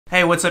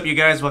Hey, what's up you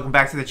guys? Welcome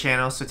back to the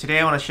channel. So today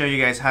I want to show you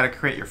guys how to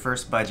create your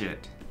first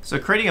budget. So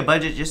creating a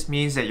budget just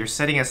means that you're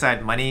setting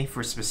aside money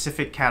for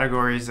specific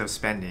categories of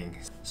spending.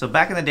 So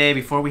back in the day,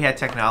 before we had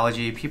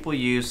technology, people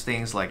used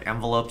things like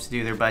envelopes to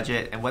do their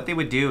budget, and what they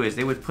would do is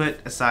they would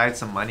put aside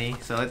some money.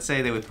 So let's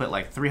say they would put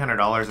like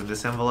 $300 in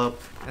this envelope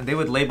and they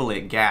would label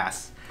it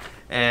gas.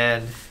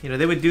 And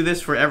they would do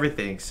this for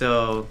everything.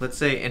 So let's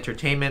say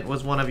entertainment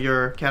was one of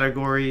your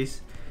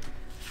categories.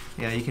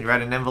 You can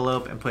write an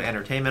envelope and put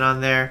entertainment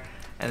on there.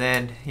 And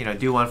then,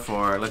 do one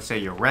for, let's say,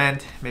 your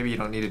rent. Maybe you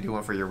don't need to do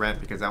one for your rent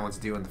because that one's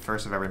due on the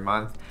first of every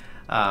month.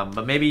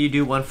 But maybe you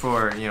do one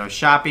for,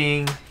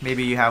 shopping.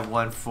 Maybe you have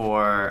one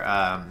for,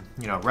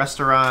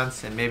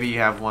 restaurants. And maybe you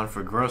have one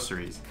for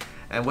groceries.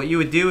 And what you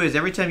would do is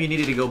every time you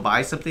needed to go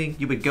buy something,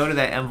 you would go to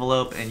that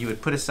envelope and you would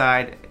put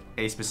aside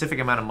a specific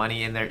amount of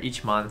money in there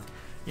each month,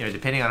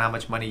 depending on how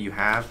much money you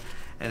have.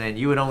 And then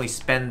you would only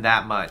spend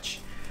that much.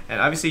 And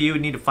obviously you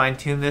would need to fine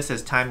tune this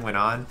as time went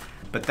on.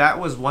 But that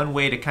was one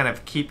way to kind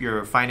of keep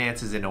your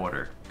finances in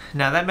order.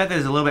 Now that method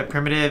is a little bit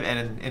primitive,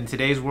 and in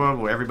today's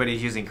world where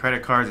everybody's using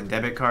credit cards and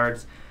debit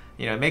cards,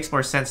 it makes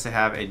more sense to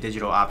have a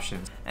digital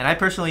option. And I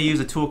personally use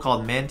a tool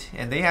called Mint,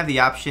 and they have the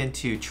option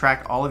to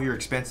track all of your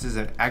expenses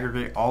and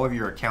aggregate all of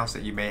your accounts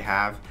that you may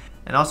have.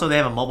 And also they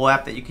have a mobile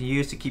app that you can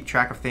use to keep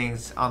track of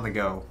things on the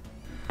go.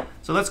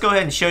 So let's go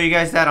ahead and show you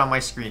guys that on my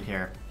screen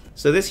here.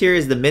 So this here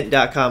is the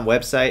mint.com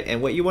website,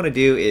 and what you want to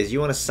do is you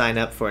want to sign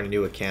up for a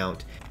new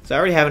account. So I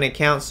already have an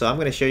account, so I'm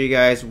going to show you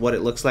guys what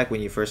it looks like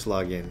when you first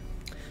log in.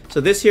 So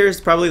this here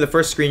is probably the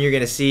first screen you're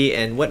going to see,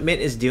 and what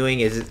Mint is doing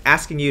is it's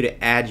asking you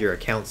to add your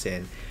accounts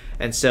in.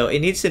 And so it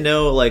needs to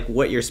know like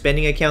what your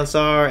spending accounts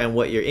are and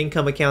what your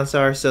income accounts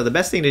are. So the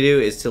best thing to do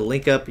is to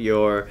link up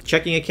your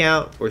checking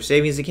account or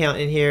savings account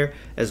in here,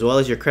 as well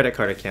as your credit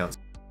card accounts.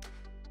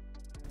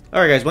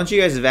 Alright guys, once you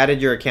guys have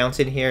added your accounts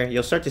in here,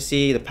 you'll start to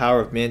see the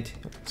power of Mint.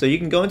 So you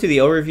can go into the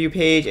overview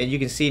page and you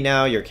can see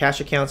now your cash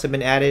accounts have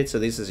been added. So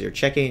this is your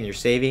checking and your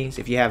savings.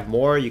 If you have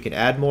more, you can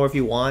add more if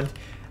you want.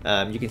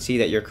 You can see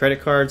that your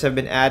credit cards have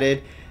been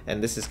added,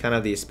 and this is kind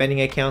of the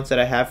spending accounts that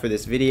I have for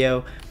this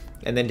video.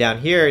 And then down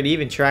here it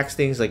even tracks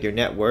things like your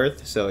net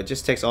worth. So it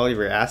just takes all of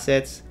your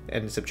assets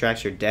and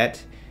subtracts your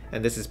debt,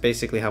 and this is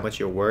basically how much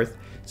you're worth.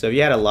 So if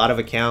you had a lot of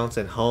accounts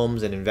and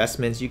homes and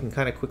investments, you can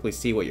kind of quickly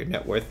see what your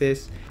net worth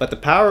is. But the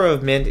power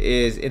of Mint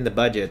is in the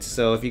budgets.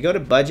 So if you go to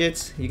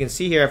budgets, you can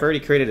see here I've already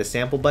created a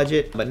sample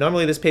budget, but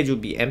normally this page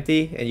would be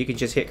empty, and you can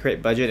just hit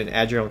create budget and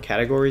add your own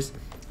categories.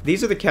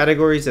 These are the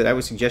categories that I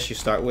would suggest you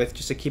start with,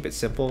 just to keep it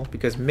simple,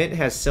 because Mint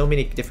has so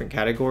many different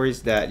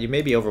categories that you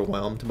may be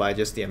overwhelmed by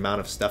just the amount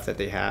of stuff that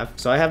they have.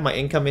 So I have my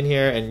income in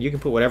here, and you can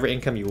put whatever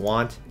income you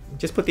want.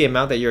 Just put the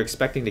amount that you're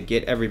expecting to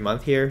get every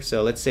month here.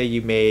 So let's say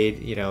you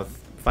made,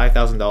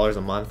 $5,000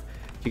 a month,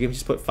 you can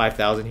just put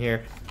 5,000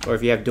 here. Or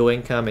if you have dual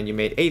income and you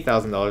made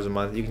 $8,000 a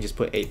month, you can just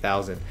put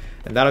 8,000,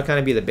 and that'll kind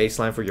of be the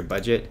baseline for your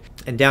budget.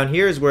 And down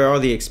here is where all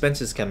the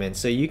expenses come in.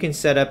 So you can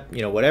set up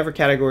whatever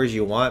categories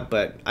you want,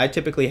 but I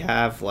typically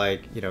have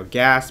like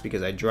gas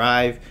because I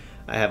drive.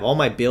 I have all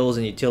my bills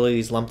and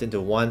utilities lumped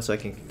into one, so I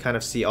can kind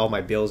of see all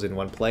my bills in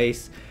one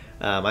place.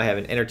 I have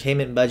an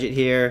entertainment budget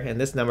here, and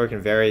this number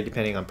can vary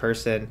depending on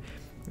person.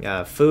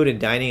 Food and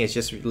dining is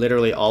just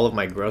literally all of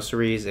my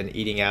groceries and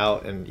eating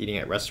out and eating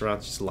at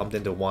restaurants just lumped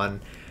into one.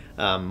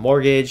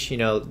 Mortgage,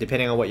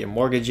 depending on what your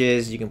mortgage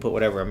is, you can put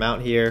whatever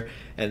amount here.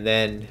 And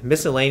then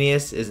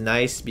miscellaneous is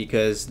nice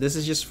because this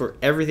is just for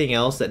everything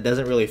else that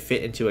doesn't really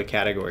fit into a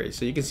category.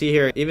 So you can see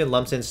here it even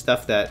lumps in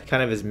stuff that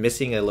kind of is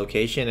missing a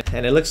location,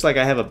 and it looks like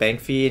I have a bank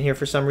fee in here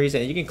for some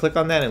reason. And you can click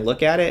on that and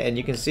look at it, and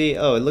you can see,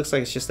 oh, it looks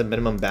like it's just a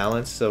minimum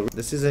balance, so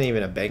this isn't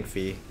even a bank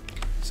fee.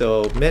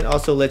 So Mint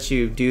also lets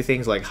you do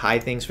things like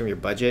hide things from your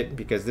budget,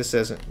 because this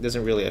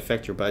doesn't really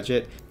affect your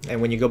budget.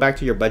 And when you go back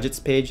to your budgets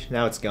page,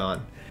 now it's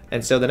gone.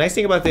 And so the nice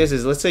thing about this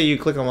is, let's say you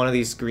click on one of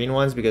these green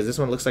ones, because this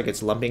one looks like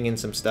it's lumping in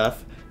some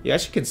stuff. You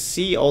actually can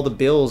see all the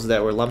bills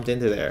that were lumped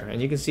into there.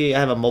 And you can see I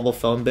have a mobile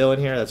phone bill in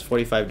here that's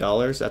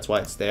 $45. That's why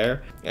it's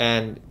there.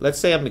 And let's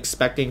say I'm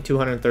expecting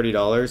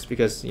 $230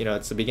 because,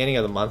 it's the beginning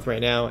of the month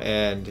right now,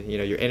 and,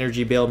 your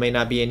energy bill may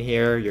not be in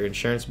here, your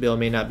insurance bill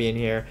may not be in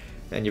here,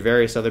 and your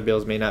various other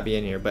bills may not be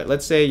in here. But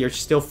let's say you're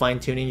still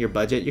fine-tuning your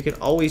budget, you can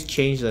always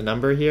change the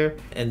number here,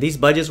 and these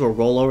budgets will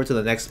roll over to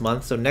the next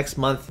month. So next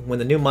month, when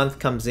the new month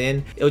comes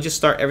in, it'll just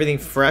start everything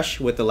fresh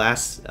with the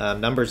last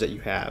numbers that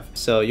you have.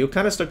 So you'll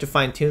kind of start to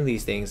fine-tune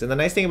these things. And the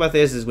nice thing about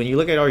this is when you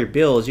look at all your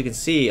bills, you can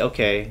see,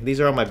 okay,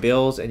 these are all my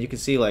bills, and you can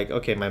see like,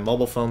 okay, my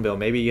mobile phone bill,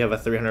 maybe you have a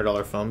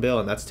 $300 phone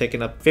bill, and that's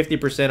taking up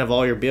 50% of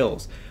all your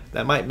bills.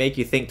 That might make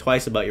you think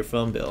twice about your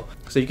phone bill.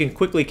 So you can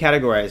quickly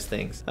categorize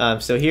things.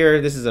 So here,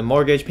 this is a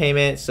mortgage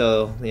payment,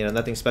 so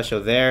nothing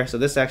special there. So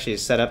this actually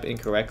is set up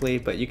incorrectly,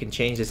 but you can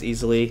change this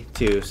easily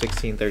to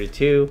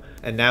 $1632,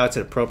 and now it's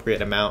an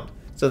appropriate amount.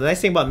 So the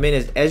nice thing about Mint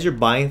is, as you're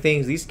buying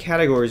things, these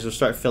categories will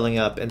start filling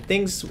up, and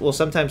things will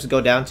sometimes go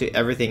down to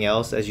everything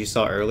else, as you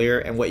saw earlier.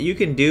 And what you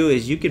can do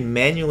is you can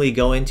manually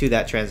go into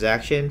that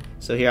transaction.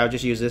 So here, I'll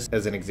just use this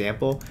as an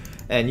example,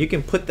 and you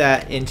can put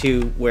that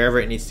into wherever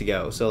it needs to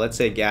go. So let's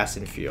say gas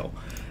and fuel.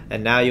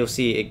 and now you'll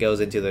see it goes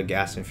into the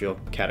gas and fuel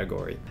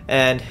category.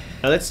 And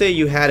let's say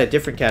you had a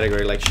different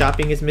category, like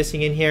shopping is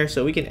missing in here,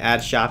 so we can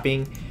add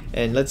shopping.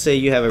 And let's say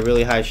you have a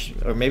really high,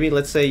 or maybe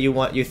let's say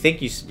you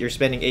think you're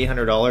spending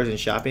 $800 in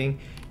shopping.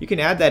 You can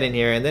add that in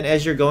here, and then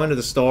as you're going to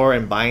the store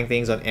and buying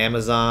things on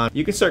Amazon,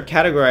 you can start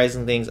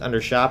categorizing things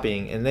under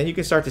shopping, and then you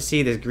can start to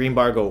see this green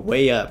bar go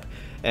way up.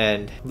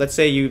 And let's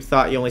say you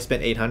thought you only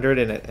spent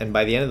 $800, and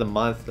by the end of the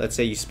month, let's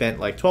say you spent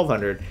like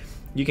 $1,200.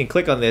 You can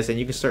click on this and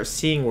you can start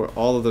seeing where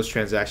all of those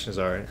transactions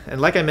are. And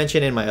like I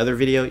mentioned in my other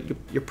video,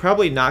 you're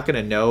probably not going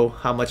to know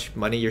how much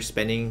money you're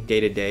spending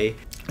day to day.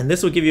 And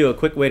this will give you a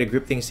quick way to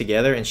group things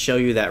together and show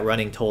you that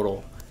running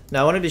total.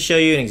 Now I wanted to show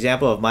you an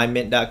example of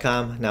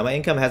mymint.com. Now my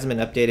income hasn't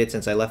been updated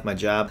since I left my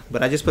job,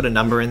 but I just put a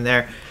number in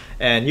there.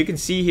 And you can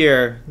see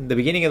here, the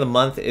beginning of the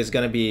month is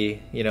going to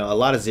be, a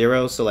lot of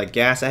zeros. So like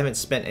gas, I haven't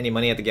spent any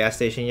money at the gas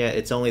station yet.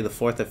 It's only the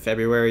 4th of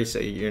February, so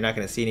you're not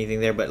going to see anything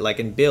there. But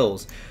like in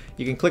bills,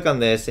 you can click on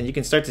this and you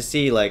can start to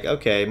see like,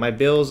 okay, my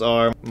bills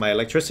are my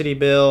electricity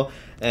bill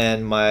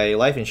and my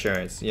life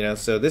insurance,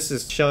 so this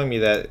is showing me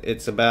that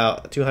it's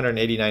about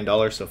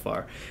 $289 so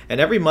far. And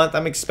every month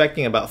I'm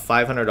expecting about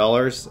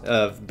 $500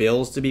 of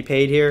bills to be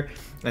paid here.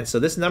 And so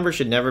this number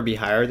should never be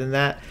higher than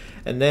that.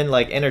 And then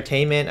like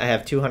entertainment, I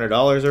have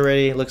 $200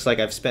 already. It looks like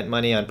I've spent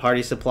money on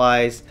party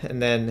supplies.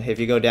 And then if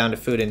you go down to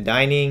food and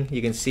dining,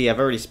 you can see I've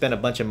already spent a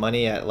bunch of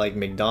money at like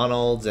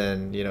McDonald's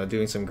and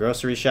doing some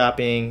grocery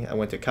shopping. I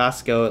went to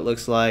Costco, it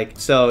looks like.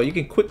 So you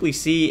can quickly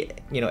see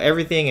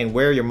everything and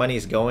where your money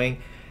is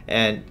going.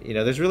 And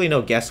there's really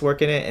no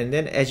guesswork in it. And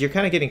then as you're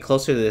kind of getting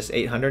closer to this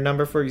 800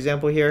 number, for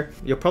example here,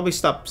 you'll probably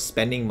stop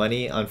spending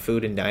money on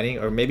food and dining,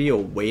 or maybe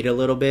you'll wait a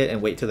little bit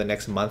and wait till the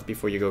next month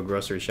before you go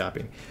grocery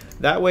shopping.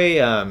 That way,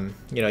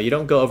 you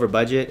don't go over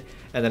budget.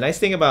 And the nice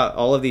thing about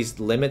all of these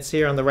limits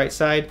here on the right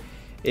side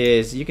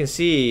is you can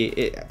see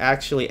it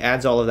actually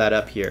adds all of that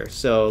up here.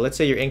 So let's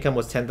say your income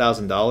was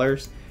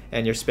 $10,000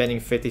 and you're spending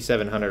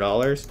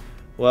 $5,700.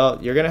 Well,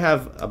 you're going to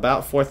have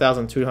about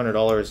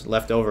 $4,200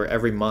 left over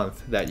every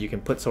month that you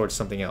can put towards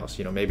something else.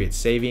 Maybe it's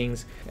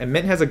savings. And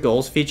Mint has a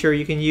goals feature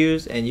you can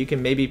use, and you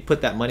can maybe put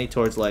that money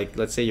towards, like,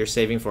 let's say you're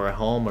saving for a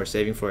home or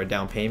saving for a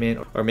down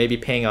payment or maybe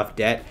paying off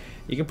debt.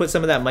 You can put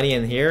some of that money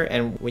in here,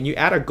 and when you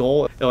add a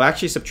goal, it'll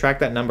actually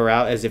subtract that number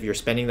out as if you're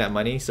spending that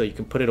money, so you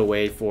can put it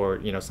away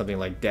for something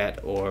like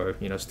debt or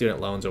student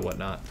loans or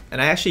whatnot. And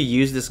I actually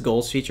used this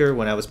goals feature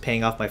when I was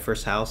paying off my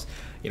first house.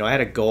 I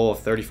had a goal of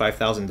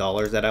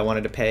 $35,000 that I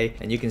wanted to pay,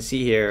 and you can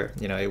see here,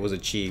 it was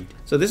achieved.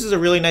 So this is a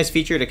really nice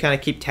feature to kind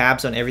of keep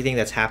tabs on everything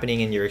that's happening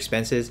in your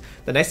expenses.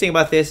 The nice thing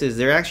about this is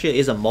there actually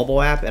is a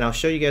mobile app, and I'll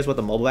show you guys what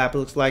the mobile app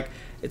looks like.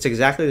 It's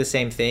exactly the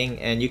same thing,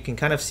 and you can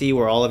kind of see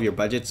where all of your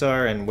budgets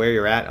are and where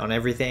you're at on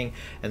everything.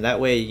 And that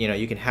way,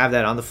 you can have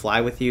that on the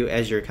fly with you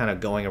as you're kind of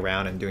going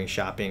around and doing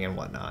shopping and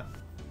whatnot.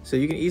 So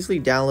you can easily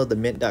download the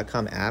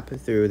Mint.com app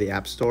through the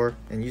App Store,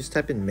 and you just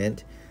type in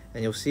Mint,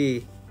 and you'll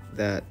see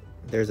that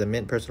there's a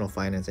Mint Personal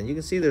Finance, and you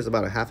can see there's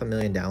about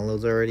 500,000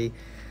 downloads already.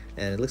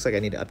 And it looks like I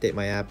need to update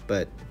my app,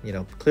 but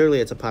clearly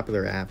it's a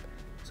popular app.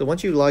 So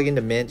once you log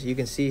into Mint, you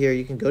can see here,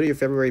 you can go to your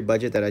February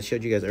budget that I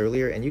showed you guys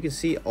earlier, and you can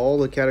see all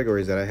the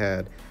categories that I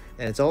had,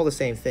 and it's all the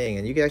same thing.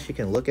 And you actually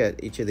can look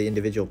at each of the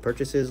individual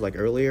purchases like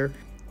earlier,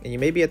 and you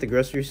may be at the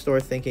grocery store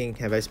thinking,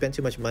 have I spent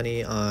too much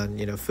money on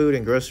food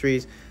and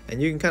groceries?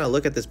 And you can kind of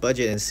look at this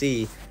budget and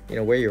see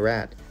where you're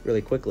at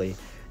really quickly,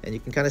 and you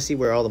can kind of see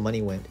where all the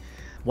money went.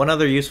 One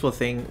other useful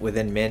thing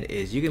within Mint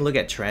is you can look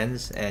at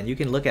trends, and you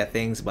can look at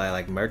things by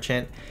like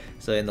merchant.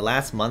 So in the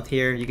last month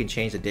here, you can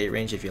change the date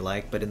range if you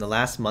like, but in the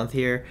last month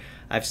here,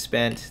 I've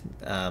spent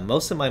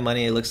most of my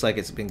money. It looks like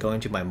it's been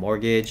going to my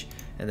mortgage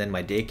and then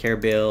my daycare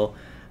bill,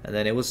 and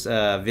then it was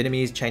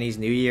Vietnamese Chinese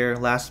New Year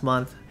last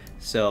month,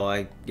 so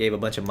I gave a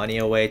bunch of money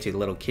away to the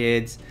little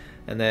kids.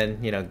 And then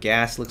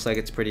gas looks like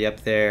it's pretty up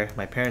there.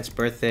 My parents'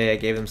 birthday, I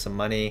gave them some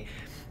money.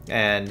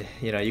 And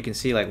you can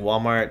see like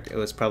Walmart, it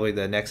was probably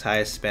the next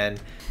highest spend.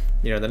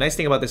 The nice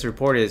thing about this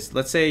report is,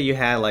 let's say you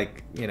had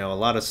like a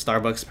lot of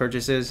Starbucks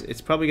purchases,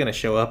 it's probably going to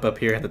show up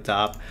here at the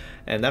top,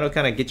 and that'll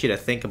kind of get you to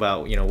think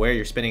about where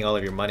you're spending all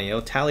of your money.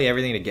 It'll tally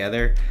everything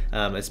together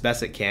as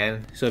best it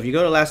can. So if you go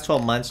to the last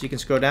 12 months, you can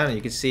scroll down and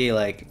you can see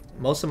like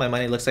most of my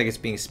money looks like it's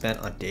being spent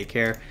on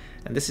daycare,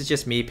 and this is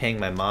just me paying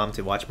my mom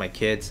to watch my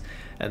kids.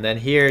 And then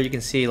here you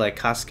can see like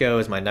Costco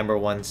is my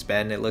 #1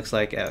 spend. It looks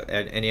like at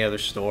any other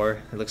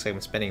store, it looks like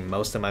I'm spending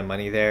most of my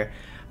money there,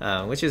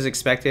 which is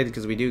expected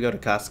because we do go to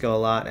Costco a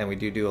lot and we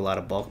do a lot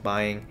of bulk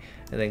buying.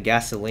 And then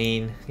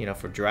gasoline,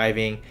 for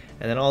driving.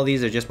 And then all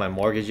these are just my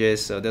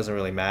mortgages, so it doesn't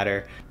really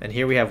matter. And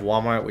here we have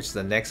Walmart, which is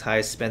the next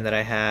highest spend that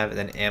I have. And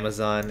then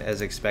Amazon,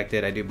 as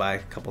expected. I do buy a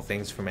couple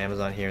things from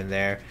Amazon here and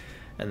there.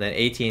 And then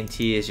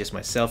AT&T is just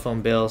my cell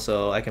phone bill,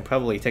 so I can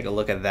probably take a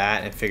look at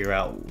that and figure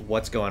out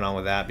what's going on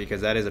with that,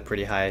 because that is a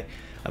pretty high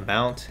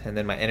amount. And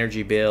then my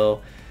energy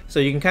bill. So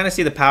you can kind of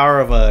see the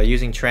power of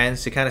using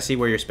trends to kind of see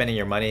where you're spending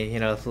your money.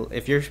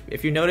 If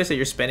you notice that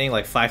you're spending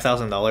like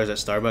 $5,000 at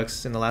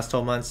Starbucks in the last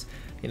 12 months,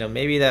 you know,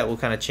 maybe that will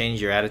kind of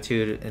change your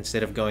attitude.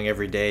 Instead of going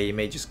every day, you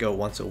may just go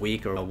once a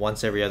week or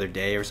once every other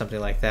day or something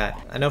like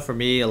that. I know for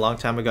me, a long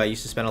time ago, I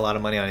used to spend a lot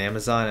of money on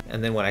Amazon,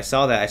 and then when I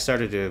saw that, I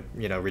started to,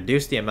 you know,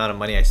 reduce the amount of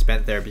money I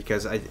spent there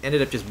because I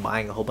ended up just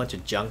buying a whole bunch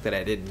of junk that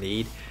I didn't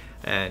need.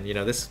 And you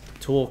know, this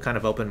tool kind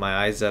of opened my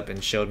eyes up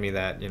and showed me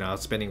that, you know, I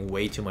was spending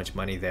way too much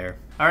money there.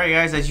 Alright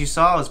guys, as you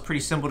saw, it was pretty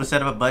simple to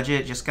set up a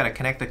budget. Just gotta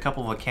connect a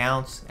couple of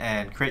accounts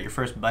and create your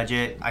first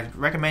budget. I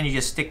recommend you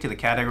just stick to the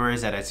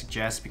categories that I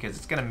suggest because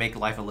it's gonna make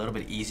life a little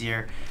bit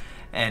easier.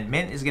 And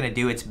Mint is going to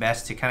do its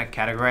best to kind of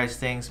categorize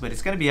things, but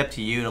it's going to be up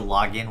to you to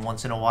log in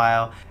once in a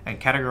while and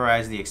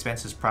categorize the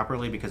expenses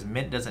properly, because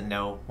Mint doesn't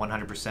know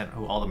 100%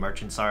 who all the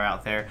merchants are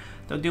out there.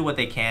 They'll do what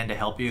they can to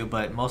help you,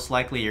 but most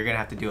likely you're going to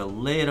have to do a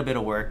little bit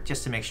of work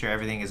just to make sure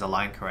everything is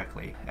aligned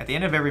correctly. At the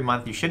end of every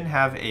month, you shouldn't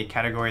have a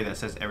category that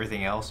says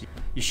everything else.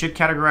 You should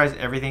categorize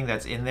everything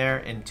that's in there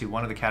into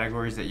one of the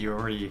categories that you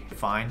already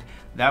defined.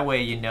 That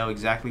way you know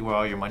exactly where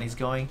all your money's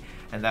going,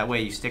 and that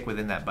way you stick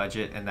within that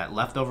budget, and that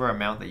leftover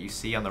amount that you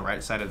see on the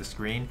right side of the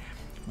screen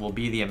will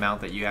be the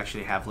amount that you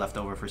actually have left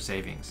over for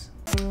savings.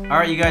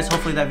 Alright you guys,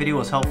 hopefully that video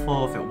was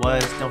helpful. If it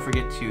was, don't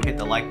forget to hit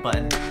the like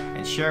button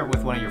and share it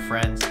with one of your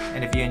friends.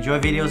 And if you enjoy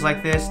videos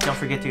like this, don't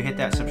forget to hit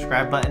that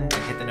subscribe button and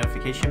hit the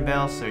notification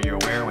bell so you're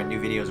aware when new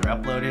videos are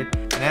uploaded.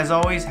 And as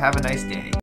always, have a nice day.